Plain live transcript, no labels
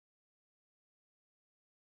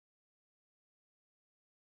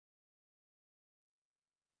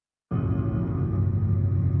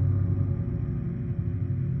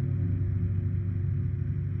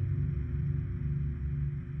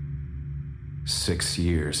6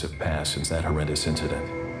 years have passed since that horrendous incident.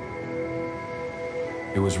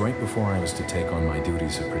 It was right before I was to take on my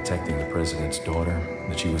duties of protecting the president's daughter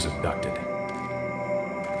that she was abducted.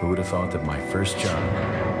 Who would have thought that my first job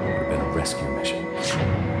would have been a rescue mission?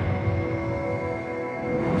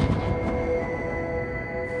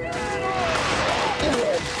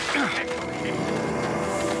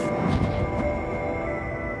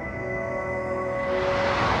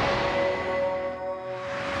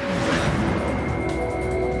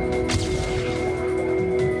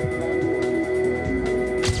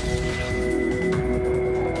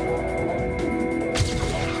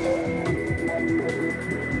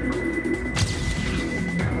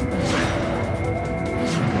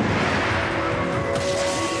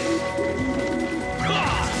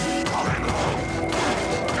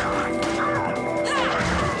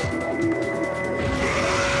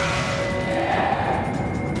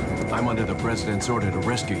 I'm under the president's order to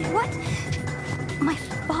rescue you. What? My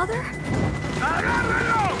father?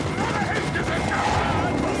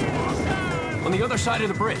 On the other side of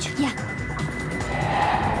the bridge. Yeah.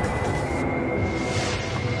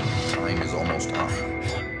 Time is almost up.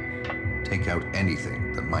 Take out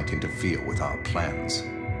anything that might interfere with our plans.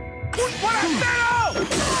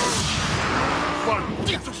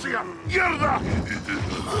 ¡Maldito sea! ¡Mierda!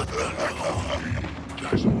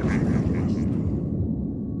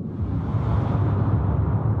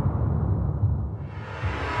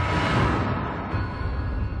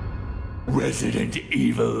 Resident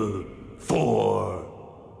Evil 4.